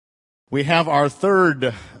We have our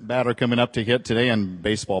third batter coming up to hit today in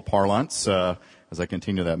baseball parlance, as I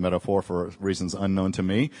continue that metaphor for reasons unknown to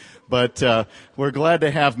me. But we're glad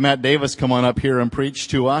to have Matt Davis come on up here and preach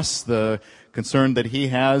to us the concern that he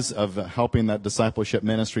has of helping that discipleship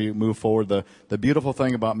ministry move forward. The beautiful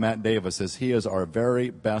thing about Matt Davis is he is our very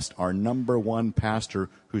best, our number one pastor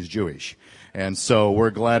who's Jewish. And so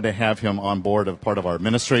we're glad to have him on board as part of our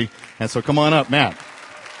ministry. And so come on up, Matt.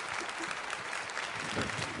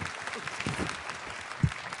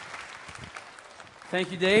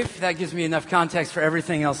 Thank you, Dave. That gives me enough context for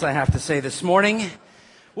everything else I have to say this morning.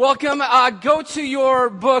 Welcome. Go to your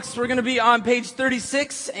books. We're going to be on page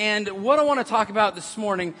 36. And what I want to talk about this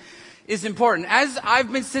morning is important. As I've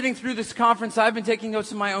been sitting through this conference, I've been taking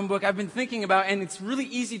notes in my own book. I've been thinking about, and it's really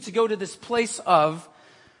easy to go to this place of,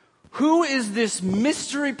 who is this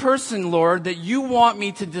mystery person, Lord, that you want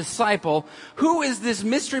me to disciple? Who is this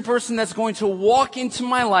mystery person that's going to walk into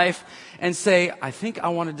my life and say, I think I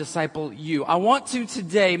want to disciple you? I want to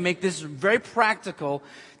today make this very practical,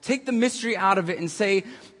 take the mystery out of it and say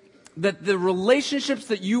that the relationships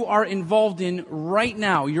that you are involved in right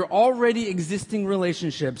now, your already existing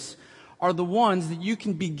relationships, are the ones that you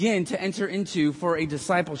can begin to enter into for a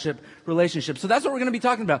discipleship relationship. So that's what we're going to be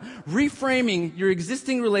talking about. Reframing your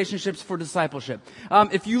existing relationships for discipleship.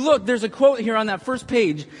 If you look, there's a quote here on that first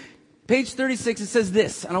page. Page 36, it says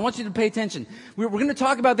this, and I want you to pay attention. We're going to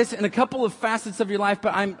talk about this in a couple of facets of your life,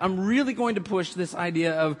 but I'm really going to push this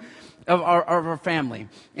idea of our family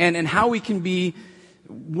and how we can be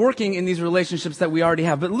working in these relationships that we already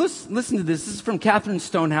have. But listen to this. This is from Catherine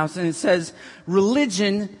Stonehouse, and it says,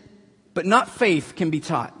 religion, but not faith, can be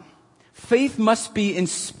taught. Faith must be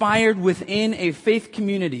inspired within a faith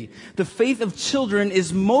community. The faith of children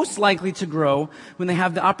is most likely to grow when they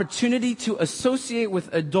have the opportunity to associate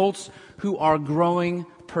with adults who are growing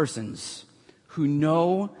persons, who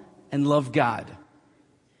know and love God.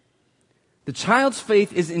 The child's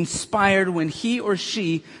faith is inspired when he or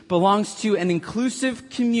she belongs to an inclusive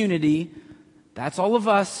community, that's all of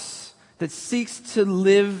us, that seeks to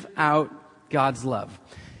live out God's love.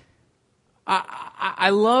 I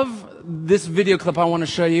love this video clip I want to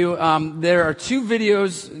show you. There are two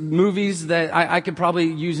movies that I could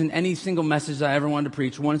probably use in any single message I ever wanted to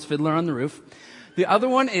preach. One is Fiddler on the Roof. The other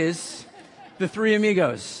one is The Three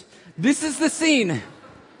Amigos. This is the scene.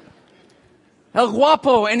 El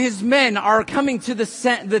Guapo and his men are coming to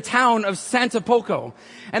the town of Santa Poco.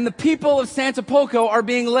 And the people of Santa Poco are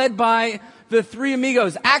being led by the Three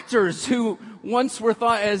Amigos, actors who once were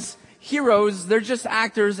thought as heroes. They're just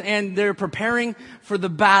actors, and they're preparing for the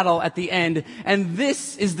battle at the end. And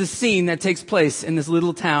this is the scene that takes place in this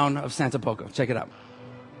little town of Santa Poco. Check it out.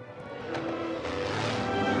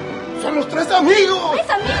 Son los tres amigos. ¡Tres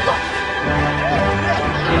amigos!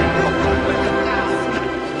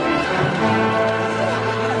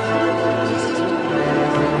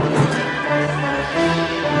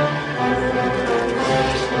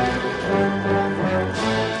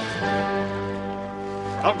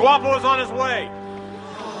 El Guapo is on his way.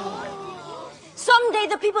 Someday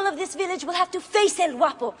the people of this village will have to face El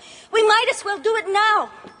Guapo. We might as well do it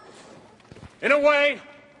now. In a way,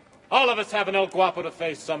 all of us have an El Guapo to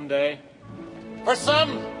face someday. For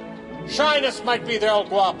some, shyness might be their El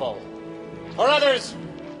Guapo. For others,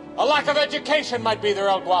 a lack of education might be their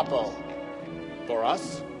El Guapo. For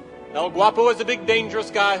us, El Guapo is a big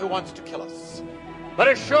dangerous guy who wants to kill us. But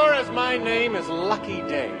as sure as my name is Lucky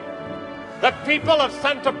Day, the people of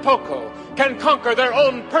Santa Poco can conquer their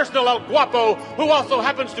own personal El Guapo, who also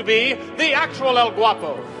happens to be the actual El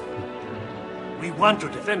Guapo. We want to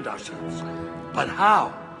defend ourselves. But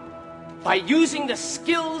how? By using the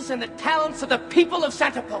skills and the talents of the people of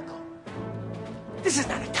Santa Poco. This is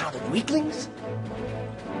not a town of weaklings.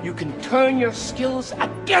 You can turn your skills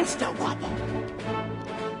against El Guapo.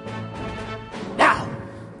 Now,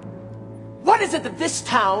 what is it that this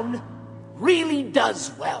town really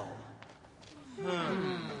does well?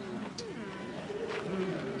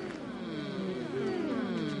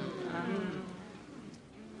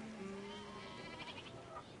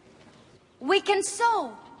 We can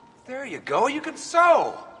sew. There you go, you can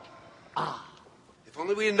sew. If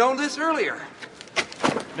only we had known this earlier.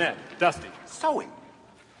 Ned, Dusty, Sewing.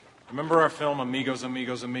 remember our film Amigos,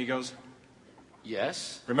 Amigos, Amigos?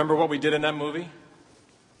 Yes. Remember what we did in that movie?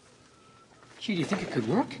 Gee, do you think it could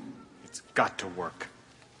work? It's got to work.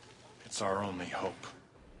 It's our only hope.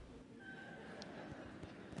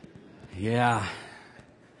 Yeah.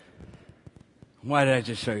 Why did I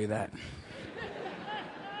just show you that?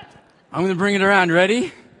 I'm going to bring it around.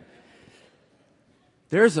 Ready?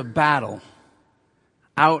 There's a battle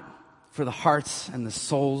out for the hearts and the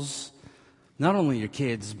souls, not only your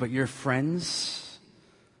kids, but your friends,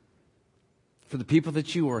 for the people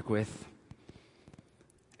that you work with.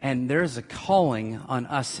 And there's a calling on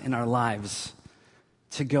us in our lives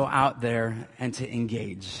to go out there and to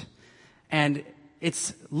engage. And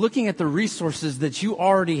it's looking at the resources that you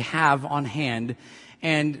already have on hand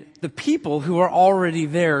and the people who are already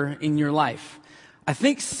there in your life. I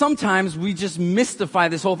think sometimes we just mystify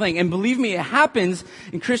this whole thing. And believe me, it happens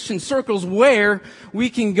in Christian circles where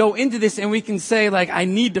we can go into this and we can say, like, I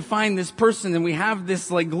need to find this person, and we have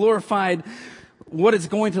this, like, glorified what it's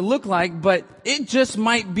going to look like, but it just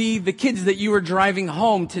might be the kids that you are driving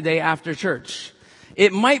home today after church.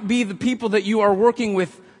 It might be the people that you are working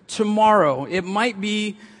with tomorrow. It might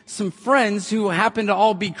be some friends who happen to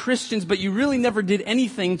all be Christians, but you really never did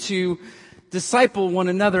anything to disciple one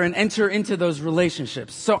another and enter into those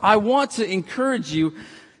relationships. So I want to encourage you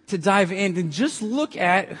to dive in and just look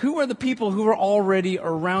at who are the people who are already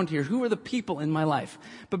around here. Who are the people in my life?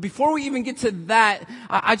 But before we even get to that,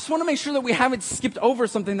 I just want to make sure that we haven't skipped over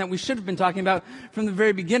something that we should have been talking about from the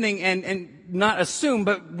very beginning and not assume,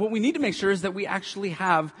 but what we need to make sure is that we actually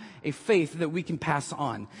have a faith that we can pass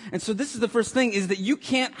on. And so this is the first thing, is that you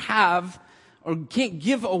can't have or can't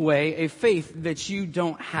give away a faith that you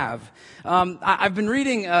don't have. I've been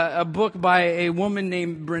reading a book by a woman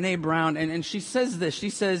named Brené Brown, and she says this.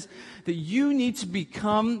 She says that you need to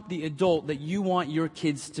become the adult that you want your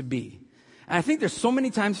kids to be. And I think there's so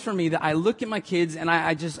many times for me that I look at my kids and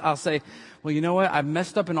I'll say, well, you know what? I've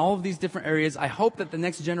messed up in all of these different areas. I hope that the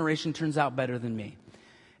next generation turns out better than me.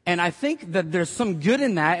 And I think that there's some good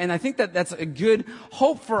in that, and I think that that's a good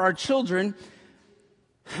hope for our children.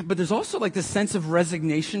 But there's also like this sense of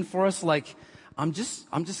resignation for us, like, I'm just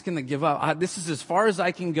going to give up. This is as far as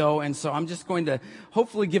I can go, and so I'm just going to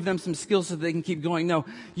hopefully give them some skills so they can keep going. No,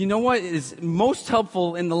 you know what is most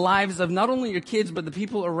helpful in the lives of not only your kids, but the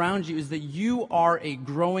people around you, is that you are a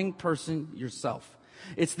growing person yourself.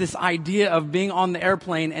 It's this idea of being on the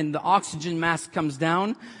airplane and the oxygen mask comes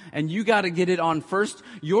down and you got to get it on first.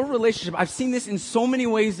 Your relationship, I've seen this in so many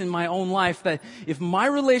ways in my own life, that if my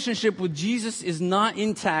relationship with Jesus is not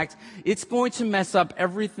intact, it's going to mess up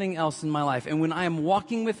everything else in my life. And when I am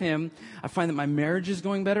walking with Him, I find that my marriage is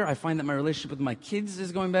going better. I find that my relationship with my kids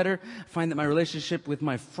is going better. I find that my relationship with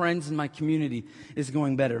my friends and my community is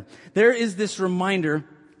going better. There is this reminder.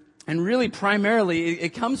 And really, primarily, it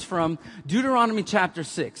comes from Deuteronomy chapter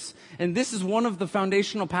 6. And this is one of the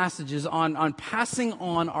foundational passages on passing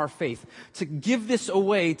on our faith, to give this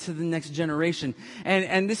away to the next generation.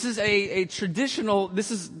 And this is a traditional,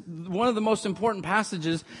 this is one of the most important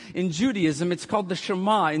passages in Judaism. It's called the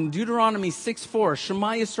Shema in Deuteronomy 6:4.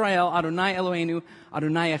 Shema Yisrael, Adonai Eloheinu,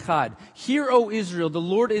 Adonai Echad. Hear, O Israel, the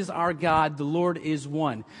Lord is our God, the Lord is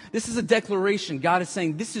one. This is a declaration. God is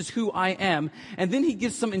saying, this is who I am. And then He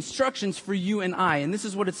gives some instructions for you and I. And this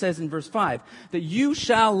is what it says in verse 5. That you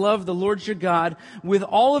shall love the Lord your God with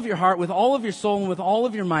all of your heart, with all of your soul, and with all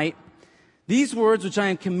of your might. These words which I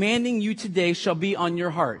am commanding you today shall be on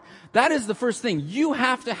your heart. That is the first thing. You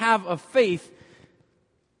have to have a faith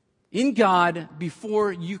in God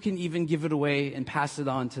before you can even give it away and pass it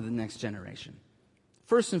on to the next generation.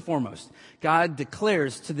 First and foremost, God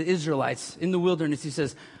declares to the Israelites in the wilderness, He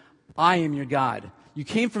says, I am your God. You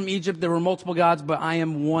came from Egypt, there were multiple gods, but I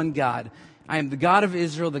am one God. I am the God of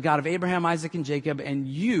Israel, the God of Abraham, Isaac, and Jacob, and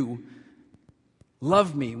you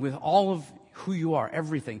love me with all of who you are,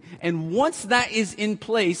 everything. And once that is in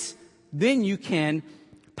place, then you can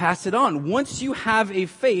pass it on. Once you have a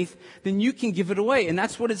faith, then you can give it away. And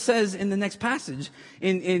that's what it says in the next passage.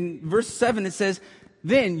 In verse 7, it says,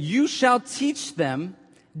 then you shall teach them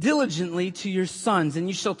diligently to your sons, and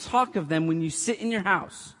you shall talk of them when you sit in your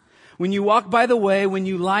house, when you walk by the way, when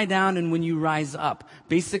you lie down, and when you rise up.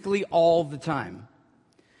 Basically all the time.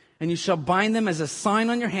 And you shall bind them as a sign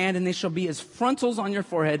on your hand, and they shall be as frontals on your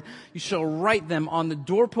forehead. You shall write them on the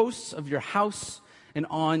doorposts of your house and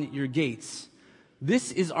on your gates.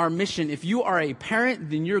 This is our mission. If you are a parent,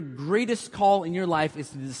 then your greatest call in your life is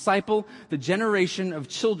to disciple the generation of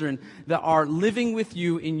children that are living with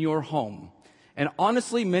you in your home. And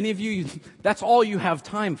honestly, many of you, that's all you have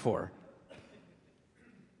time for.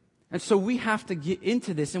 And so we have to get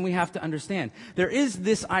into this, and we have to understand. There is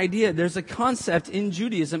this idea, there's a concept in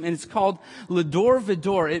Judaism, and it's called Lador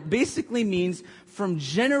Vidor. It basically means from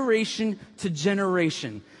generation to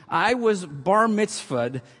generation. I was bar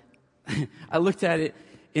mitzvahed. I looked at it.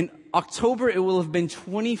 In October, it will have been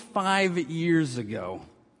 25 years ago.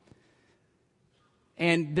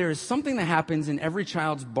 And there is something that happens in every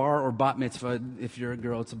child's bar or bat mitzvah. If you're a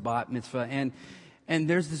girl, it's a bat mitzvah. And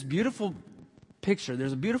there's this beautiful picture.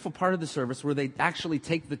 There's a beautiful part of the service where they actually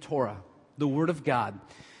take the Torah, the Word of God,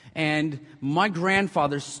 And my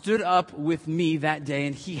grandfather stood up with me that day,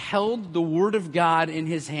 and he held the Word of God in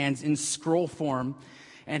his hands in scroll form.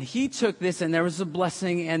 And he took this, and there was a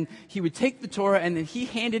blessing, and he would take the Torah, and then he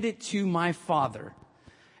handed it to my father.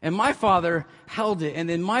 And my father held it, and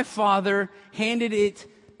then my father handed it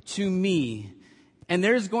to me. And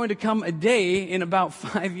there's going to come a day in about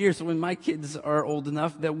 5 years when my kids are old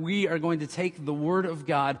enough that we are going to take the Word of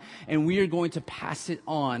God and we are going to pass it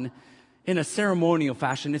on in a ceremonial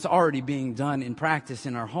fashion. It's already being done in practice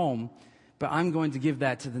in our home, but I'm going to give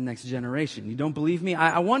that to the next generation. You don't believe me?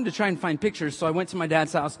 I wanted to try and find pictures, so I went to my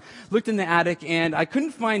dad's house, looked in the attic, and I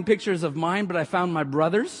couldn't find pictures of mine, but I found my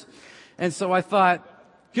brother's. And so I thought,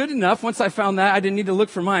 good enough. Once I found that, I didn't need to look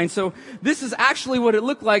for mine. So this is actually what it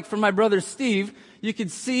looked like for my brother Steve. You can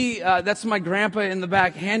see that's my grandpa in the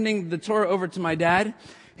back handing the Torah over to my dad,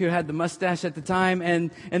 who had the mustache at the time.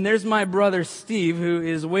 And there's my brother Steve, who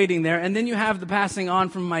is waiting there. And then you have the passing on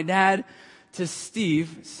from my dad to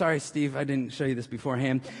Steve. Sorry, Steve, I didn't show you this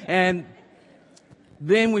beforehand. And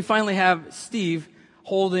then we finally have Steve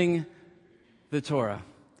holding the Torah.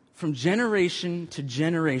 From generation to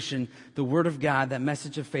generation, the Word of God, that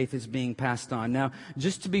message of faith is being passed on. Now,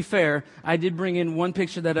 just to be fair, I did bring in one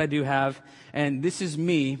picture that I do have, and this is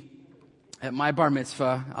me at my bar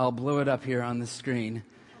mitzvah. I'll blow it up here on the screen.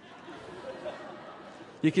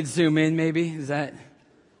 You could zoom in, maybe. Is that?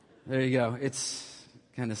 There you go. It's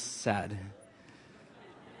kind of sad.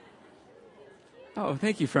 Oh,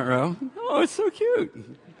 thank you, front row. Oh, it's so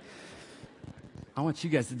cute. I want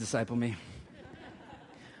you guys to disciple me.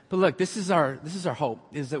 But look, this is our hope,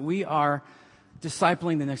 is that we are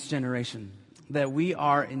discipling the next generation, that we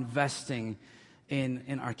are investing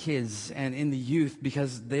in our kids and in the youth,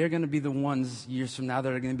 because they're going to be the ones years from now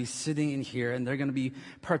that are going to be sitting in here and they're going to be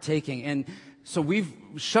partaking. And so we've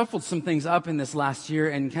shuffled some things up in this last year,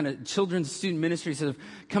 and kind of children's student ministries have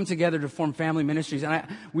come together to form family ministries. And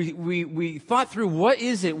we thought through, what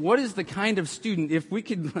is the kind of student? If we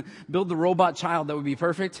could build the robot child, that would be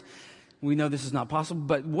perfect. We know this is not possible,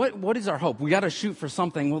 but what is our hope? We got to shoot for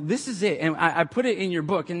something. Well, this is it. And I put it in your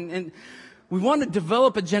book, and we want to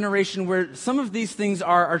develop a generation where some of these things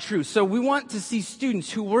are true. So we want to see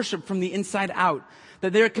students who worship from the inside out,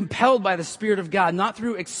 that they're compelled by the Spirit of God, not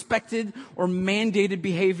through expected or mandated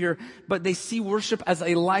behavior, but they see worship as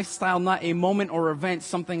a lifestyle, not a moment or event,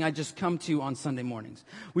 something I just come to on Sunday mornings.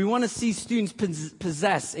 We want to see students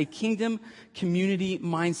possess a kingdom community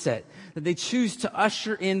mindset, that they choose to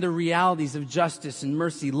usher in the realities of justice and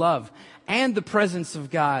mercy, love, and the presence of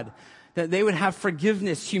God, that they would have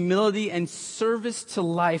forgiveness, humility, and service to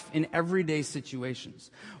life in everyday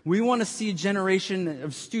situations. We want to see a generation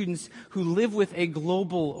of students who live with a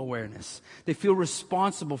global awareness. They feel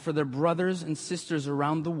responsible for their brothers and sisters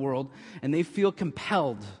around the world, and they feel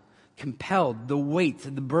compelled, the weight,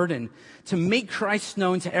 the burden, to make Christ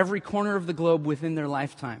known to every corner of the globe within their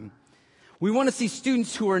lifetime. We want to see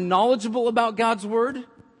students who are knowledgeable about God's Word,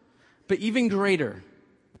 but even greater,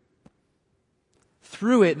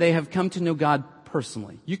 through it, they have come to know God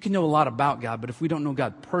personally. You can know a lot about God, but if we don't know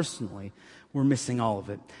God personally, we're missing all of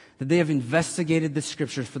it. That they have investigated the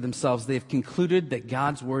Scriptures for themselves. They have concluded that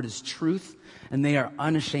God's Word is truth, and they are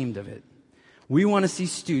unashamed of it. We want to see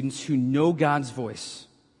students who know God's voice,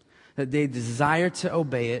 that they desire to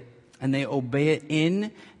obey it, and they obey it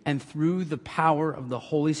in and through the power of the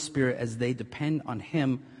Holy Spirit as they depend on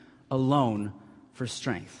Him alone for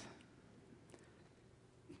strength.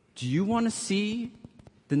 Do you want to see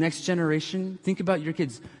the next generation? Think about your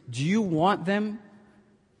kids. Do you want them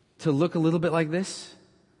to look a little bit like this?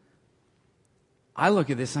 I look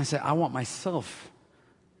at this and I say, I want myself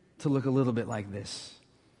to look a little bit like this.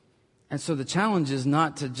 And so the challenge is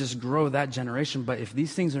not to just grow that generation, but if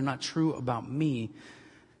these things are not true about me,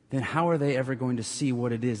 then how are they ever going to see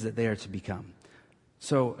what it is that they are to become?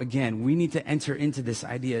 So again, we need to enter into this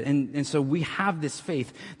idea. And so we have this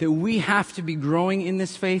faith, that we have to be growing in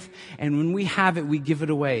this faith. And when we have it, we give it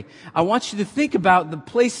away. I want you to think about the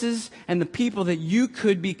places and the people that you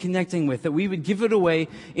could be connecting with, that we would give it away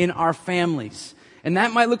in our families. And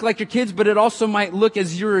that might look like your kids, but it also might look,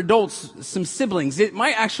 as your adults, some siblings. It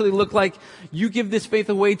might actually look like you give this faith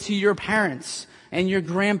away to your parents and your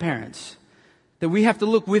grandparents. That we have to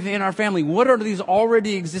look within our family. What are these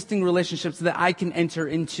already existing relationships that I can enter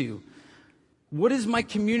into? What is my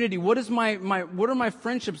community? What are my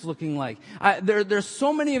friendships looking like? There's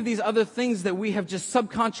so many of these other things that we have just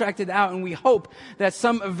subcontracted out, and we hope that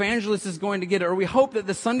some evangelist is going to get it, or we hope that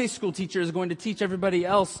the Sunday school teacher is going to teach everybody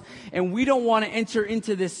else, and we don't want to enter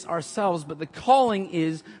into this ourselves, but the calling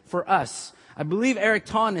is for us. I believe Eric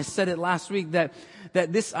Tonnes said it last week, that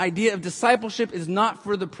that this idea of discipleship is not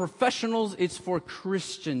for the professionals, it's for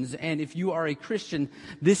Christians. And if you are a Christian,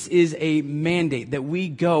 this is a mandate that we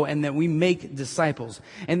go and that we make disciples.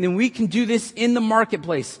 And then we can do this in the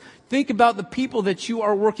marketplace. Think about the people that you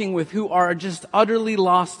are working with who are just utterly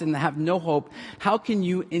lost and have no hope. How can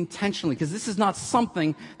you intentionally, because this is not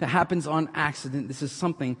something that happens on accident. This is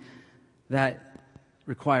something that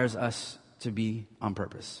requires us to be on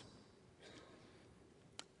purpose.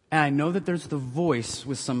 And I know that there's the voice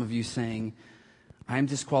with some of you saying, I'm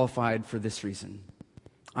disqualified for this reason.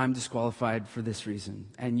 I'm disqualified for this reason.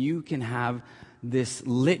 And you can have this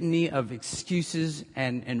litany of excuses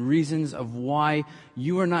and reasons of why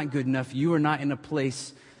you are not good enough, you are not in a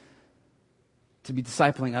place to be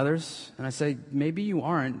discipling others. And I say, maybe you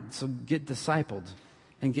aren't, so get discipled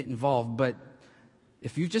and get involved. But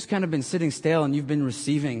if you've just kind of been sitting stale and you've been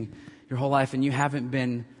receiving your whole life and you haven't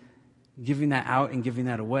been giving that out and giving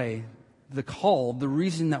that away, the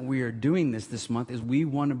reason that we are doing this month is we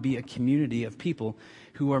want to be a community of people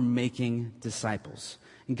who are making disciples.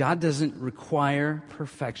 And God doesn't require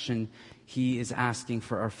perfection. He is asking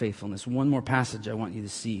for our faithfulness. One more passage I want you to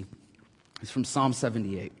see is from Psalm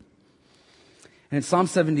 78. And in Psalm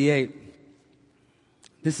 78,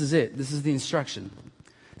 this is it. This is the instruction.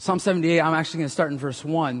 Psalm 78, I'm actually going to start in verse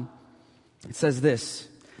 1. It says this,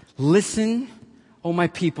 "Listen, O my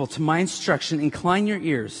people, to my instruction, incline your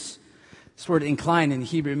ears." This word incline in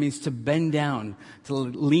Hebrew means to bend down, to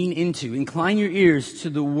lean into. Incline your ears to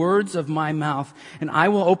the words of my mouth, and I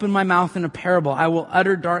will open my mouth in a parable. I will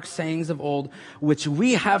utter dark sayings of old, which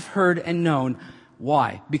we have heard and known.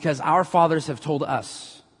 Why? Because our fathers have told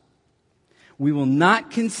us. We will not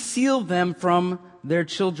conceal them from their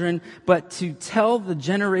children, but to tell the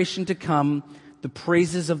generation to come the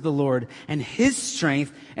praises of the Lord and His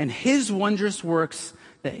strength and His wondrous works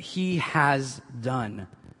that He has done.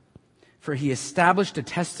 For He established a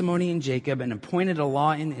testimony in Jacob and appointed a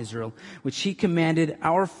law in Israel, which He commanded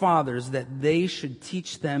our fathers that they should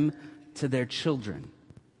teach them to their children,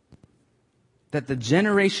 that the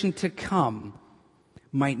generation to come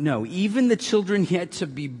might know, even the children yet to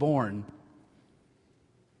be born,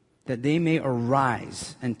 that they may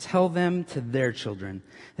arise and tell them to their children,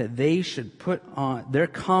 that they should put on their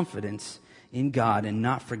confidence in God and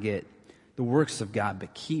not forget the works of God,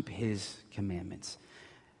 but keep His commandments.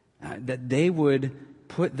 That they would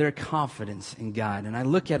put their confidence in God. And I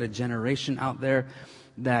look at a generation out there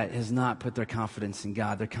that has not put their confidence in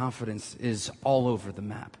God. Their confidence is all over the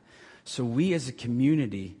map. So we as a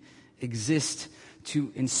community exist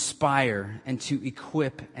to inspire and to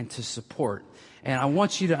equip and to support. And I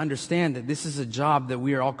want you to understand that this is a job that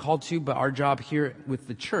we are all called to, but our job here with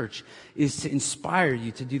the church is to inspire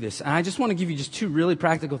you to do this. And I just want to give you just two really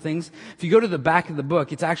practical things. If you go to the back of the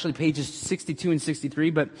book, it's actually pages 62 and 63,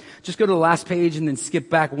 but just go to the last page and then skip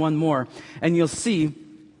back one more, and you'll see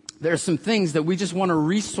there are some things that we just want to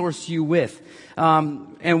resource you with.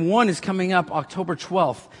 And one is coming up October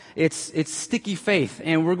 12th. It's Sticky Faith,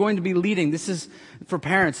 and we're going to be leading. This is for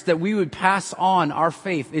parents, that we would pass on our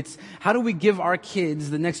faith. It's how do we give our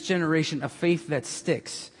kids, the next generation, a faith that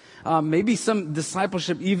sticks? Maybe some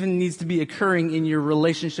discipleship even needs to be occurring in your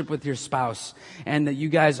relationship with your spouse, and that you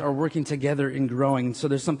guys are working together and growing. So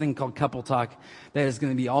there's something called Couple Talk that is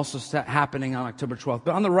going to be also happening on October 12th.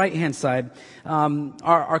 But on the right-hand side,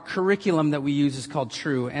 our curriculum that we use is called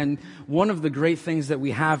True. And one of the great things that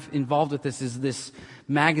we have involved with this is this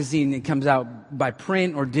magazine. It comes out by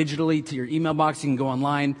print or digitally to your email box. You can go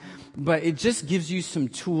online. But it just gives you some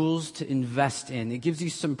tools to invest in. It gives you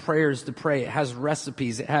some prayers to pray. It has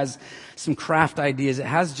recipes. It has some craft ideas. It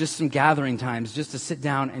has just some gathering times just to sit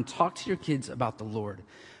down and talk to your kids about the Lord.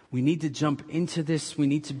 We need to jump into this. We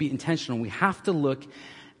need to be intentional. We have to look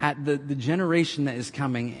at the generation that is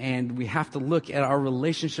coming, and we have to look at our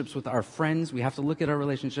relationships with our friends. We have to look at our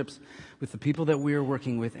relationships with the people that we are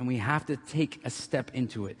working with, and we have to take a step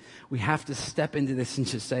into it. We have to step into this and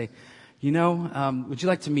just say, you know, would you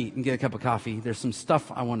like to meet and get a cup of coffee? There's some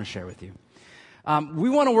stuff I want to share with you. We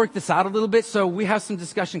want to work this out a little bit, so we have some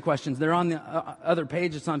discussion questions. They're on the other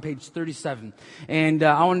page. It's on page 37. And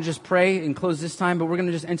I want to just pray and close this time, but we're going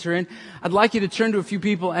to just enter in. I'd like you to turn to a few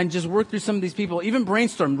people and just work through some of these people. Even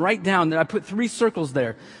brainstorm, write down that I put 3 circles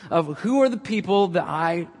there of who are the people that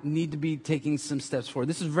I need to be taking some steps for.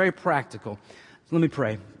 This is very practical. So let me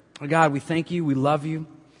pray. Oh God, we thank you. We love you.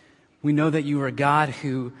 We know that you are a God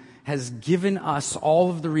who has given us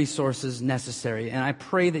all of the resources necessary. And I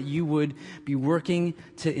pray that you would be working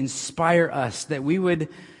to inspire us, that we would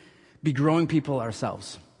be growing people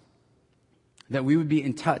ourselves, that we would be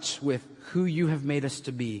in touch with who you have made us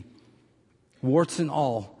to be, warts and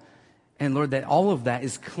all, And Lord, that all of that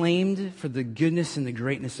is claimed for the goodness and the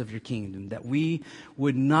greatness of your kingdom, that we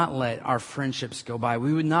would not let our friendships go by.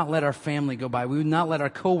 We would not let our family go by. We would not let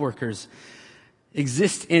our coworkers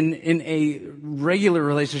exist in a regular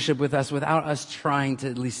relationship with us without us trying to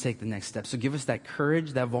at least take the next step. So give us that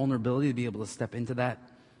courage, that vulnerability to be able to step into that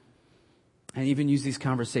and even use these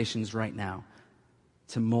conversations right now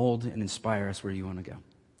to mold and inspire us where you want to go.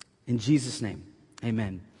 In Jesus' name,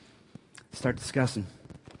 amen. Start discussing.